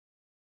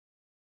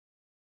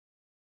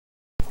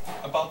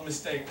about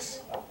mistakes.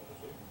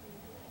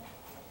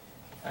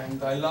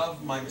 And I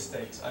love my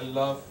mistakes. I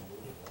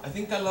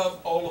think I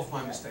love all of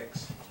my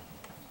mistakes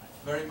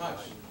very much,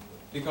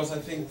 because I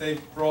think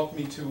they've brought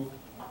me to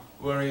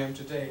where I am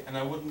today. And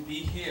I wouldn't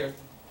be here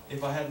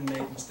if I hadn't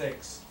made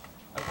mistakes.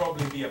 I'd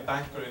probably be a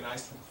banker in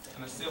Iceland,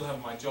 and I still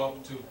have my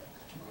job too.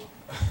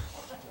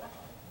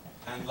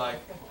 And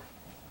like,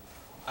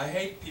 I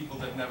hate people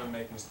that never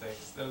make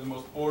mistakes. They're the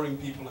most boring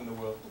people in the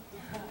world.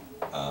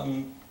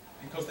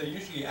 Because they're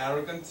usually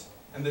arrogant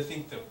and they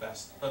think they're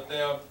best. But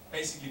they are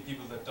basically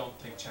people that don't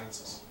take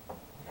chances.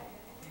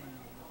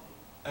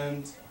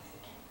 And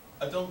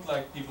I don't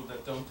like people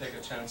that don't take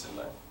a chance in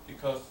life,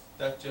 because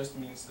that just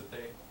means that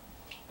they're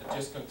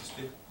just going to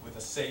stick with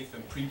a safe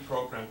and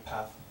pre-programmed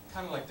path,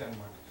 kind of like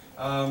Denmark.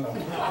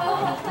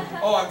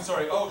 Oh, I'm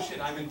sorry. Oh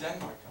shit, I'm in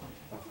Denmark.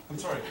 I'm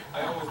sorry.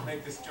 I always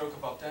make this joke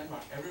about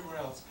Denmark. Everywhere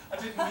else, I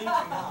didn't mean to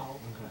now.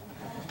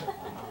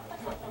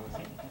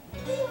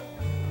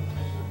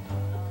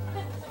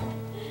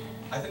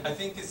 I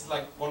think it's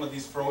like one of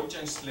these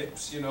Freudian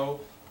slips, you know,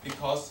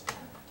 because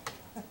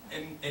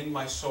in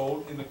my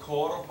soul, in the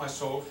core of my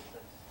soul,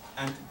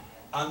 and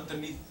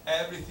underneath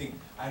everything,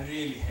 I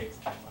really hate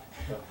Denmark.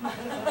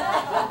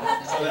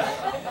 So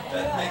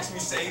that makes me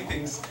say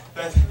things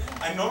that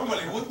I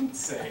normally wouldn't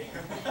say.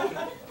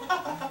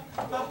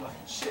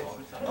 Shit.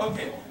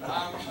 Okay.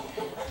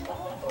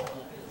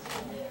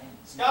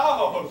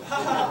 Skål!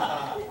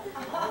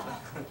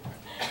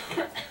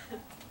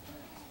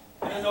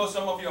 And I know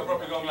some of you are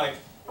probably going like,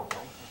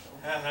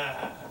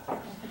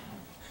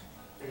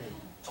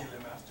 kill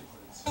him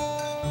afterwards.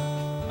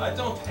 I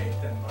don't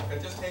hate Denmark, I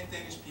just hate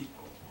Danish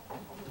people.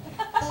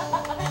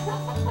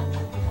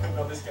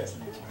 No, this guy's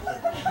leaving.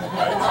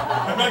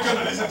 I'm not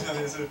gonna listen to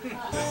this.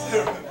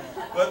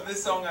 But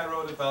this song I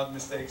wrote about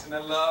mistakes, and I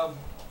love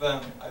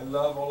them. I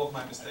love all of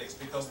my mistakes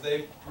because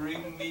they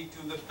bring me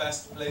to the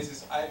best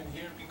places. I'm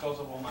here because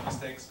of all my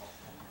mistakes.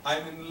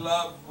 I'm in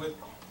love with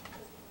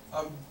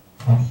a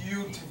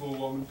beautiful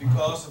woman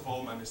because of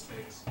all my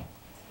mistakes.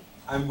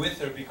 I'm with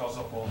her because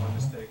of all my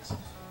mistakes.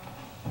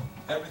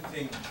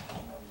 Everything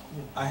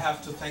I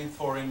have to thank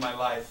for in my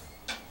life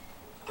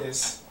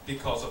is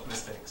because of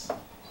mistakes.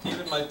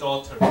 Even my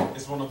daughter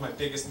is one of my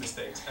biggest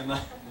mistakes, and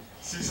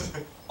she's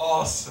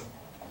awesome.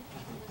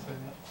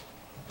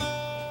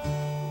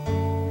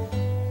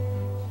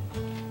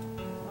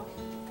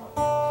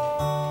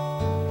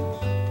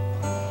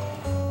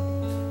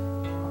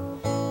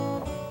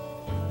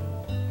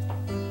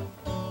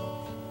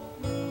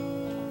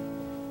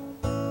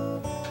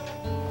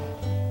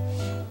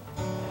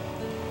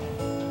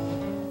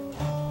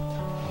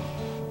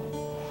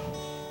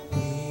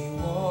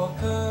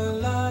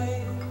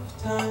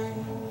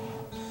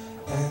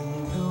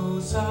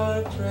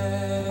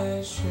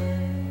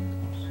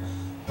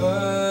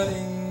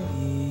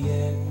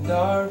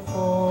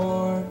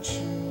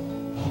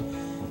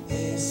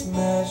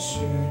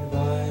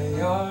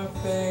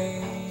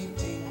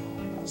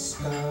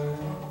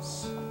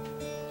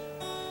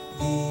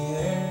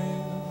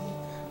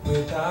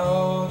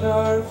 Without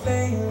our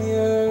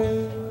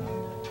failure,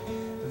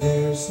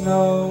 there's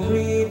no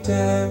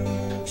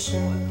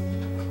redemption,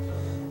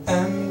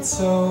 and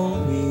so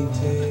we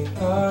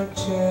take our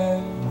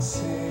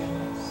chances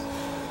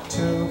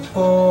to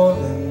fall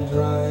and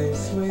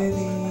rise with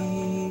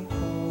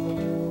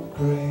equal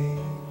grace.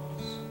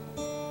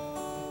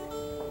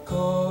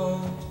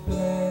 God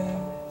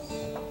bless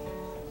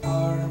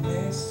our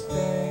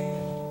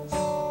mistakes.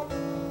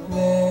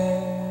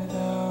 Let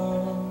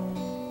our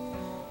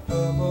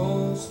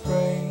bubbles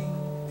break.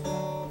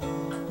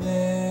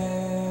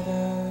 Let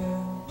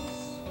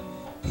us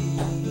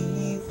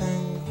be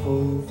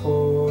thankful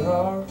for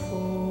our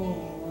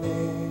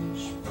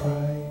foolish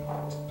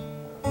pride.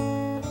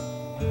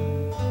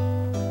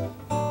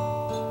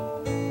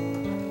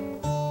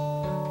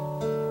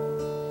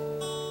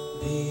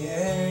 The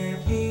air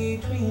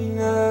between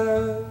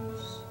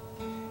us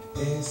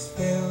is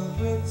filled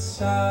with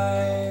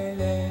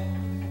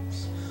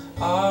silence.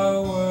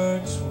 Our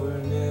words were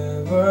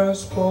never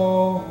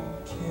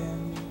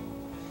spoken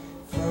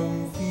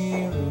from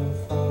fear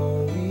of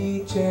our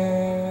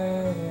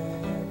rejection.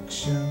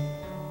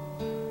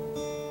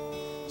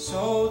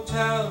 So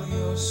tell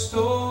your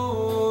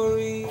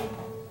story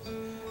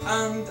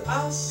and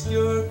ask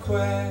your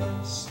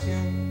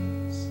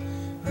questions.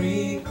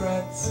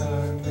 Regrets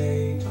are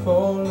made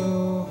for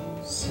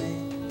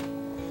losing.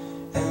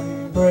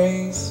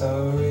 Embrace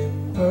our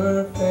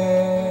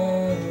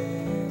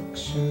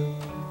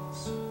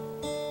imperfections.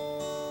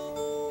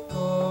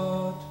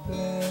 God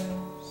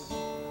bless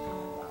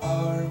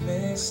our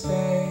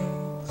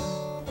mistakes.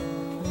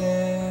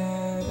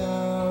 Let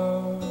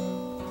our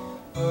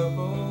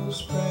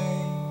bubbles break.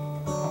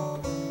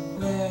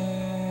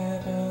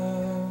 Let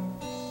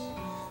us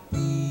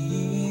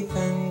be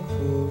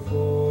thankful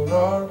for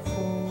our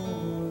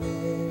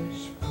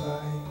foolish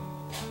pride.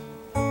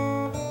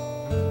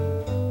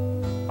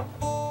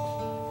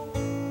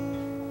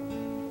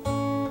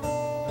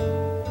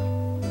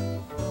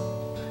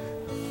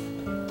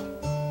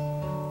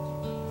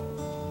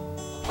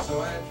 So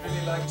I'd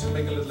really like to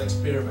make a little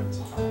experiment.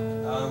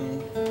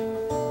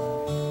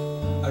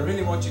 I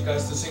really want you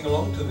guys to sing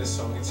along to this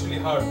song. It's really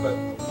hard, but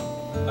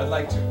I'd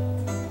like to.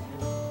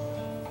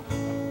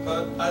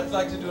 But I'd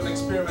like to do an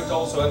experiment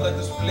also. I'd like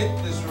to split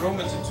this room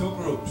into 2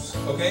 groups.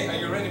 Okay, are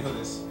you ready for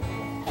this?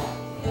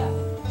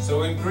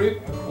 So in group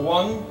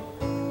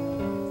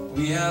 1,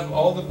 we have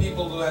all the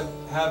people who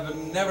have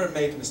never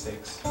made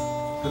mistakes.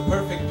 The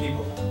perfect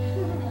people.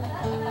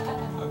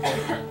 Okay.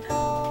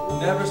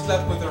 Never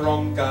slept with the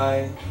wrong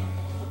guy.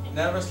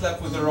 Never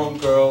slept with the wrong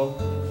girl.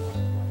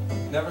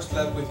 Never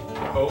slept with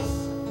both.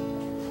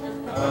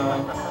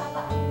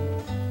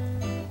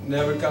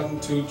 Never gotten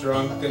too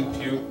drunk and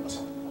puked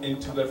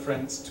into their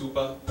friend's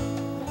tuba.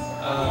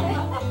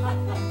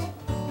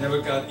 Never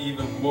got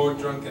even more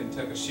drunk and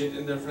took a shit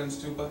in their friend's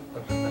tuba.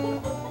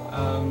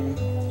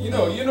 You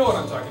know what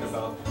I'm talking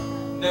about.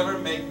 Never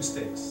make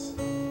mistakes.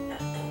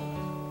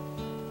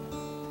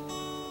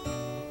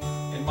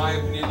 In my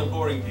opinion, the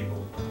boring people.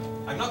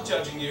 I'm not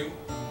judging you,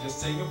 I'm just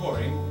saying you're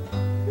boring,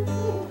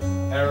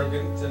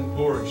 arrogant and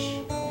boorish.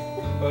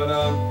 But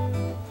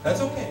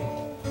that's okay.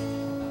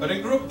 But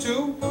in group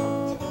 2,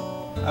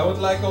 I would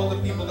like all the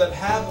people that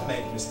have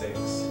made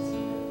mistakes,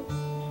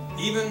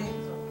 even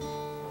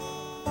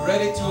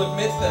ready to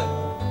admit that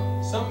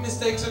some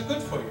mistakes are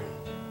good for you,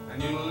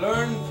 and you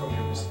learn from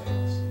your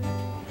mistakes.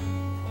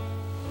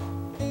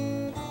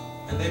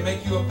 And they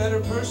make you a better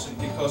person,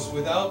 because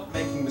without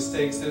making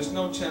mistakes, there's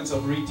no chance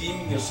of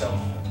redeeming yourself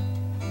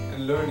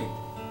and learning.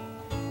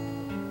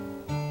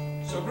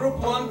 So group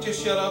 1,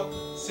 just shut up,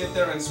 sit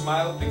there and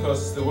smile,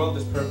 because the world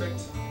is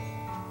perfect.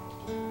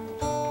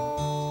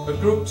 But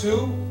group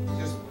 2,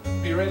 just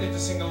be ready to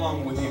sing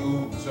along with the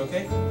oohs,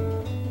 okay?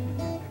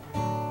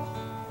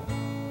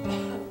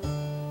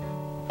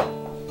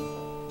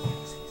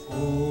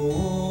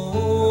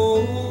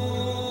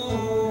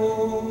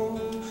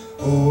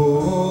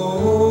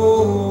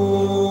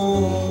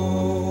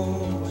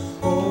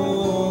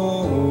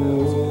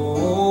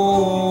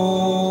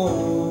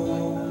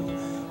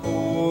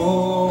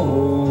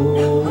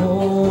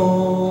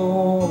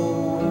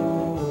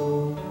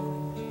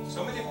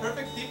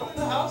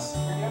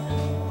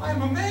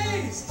 I'm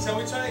amazed! Shall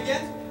we try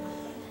again?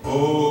 Oh,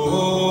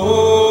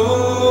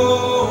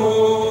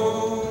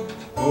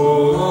 oh,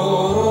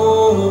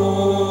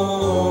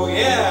 oh,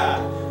 yeah!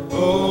 Oh,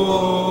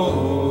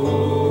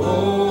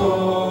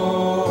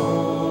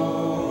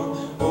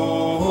 oh,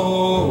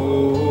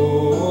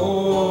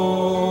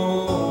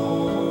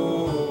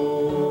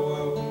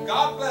 oh.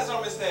 God bless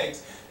our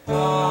mistakes!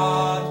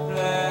 God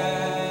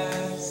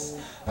bless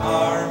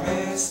our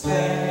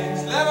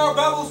mistakes! Let our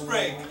bubbles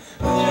break!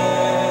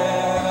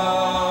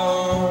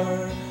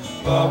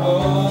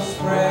 Bubbles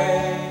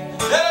break.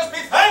 Let us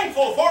be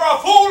thankful for our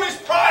foolish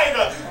pride.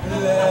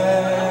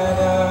 Let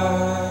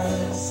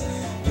us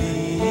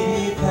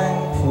be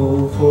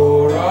thankful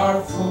for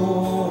our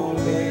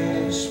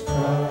foolish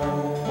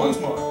pride. Once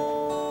more.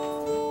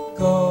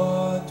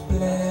 God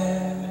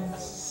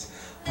bless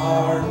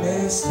our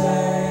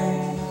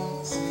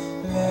mistakes.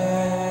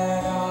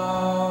 Let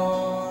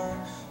our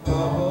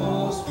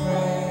bubbles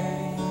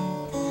break.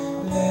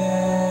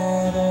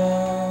 Let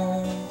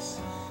us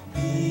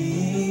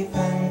be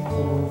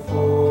thankful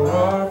for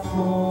our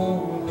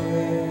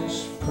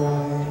foolish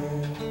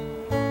pride.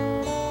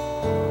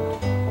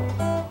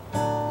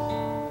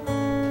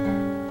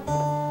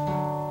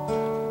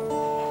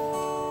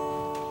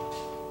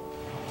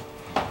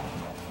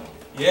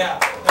 Yeah,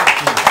 thank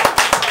you.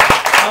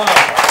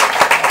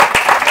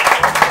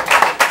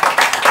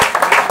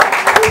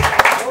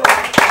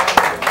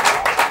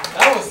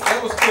 That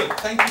was good.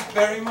 Thank you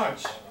very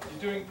much.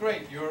 You're doing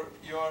great. You're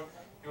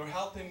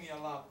helping me a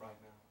lot right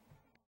now.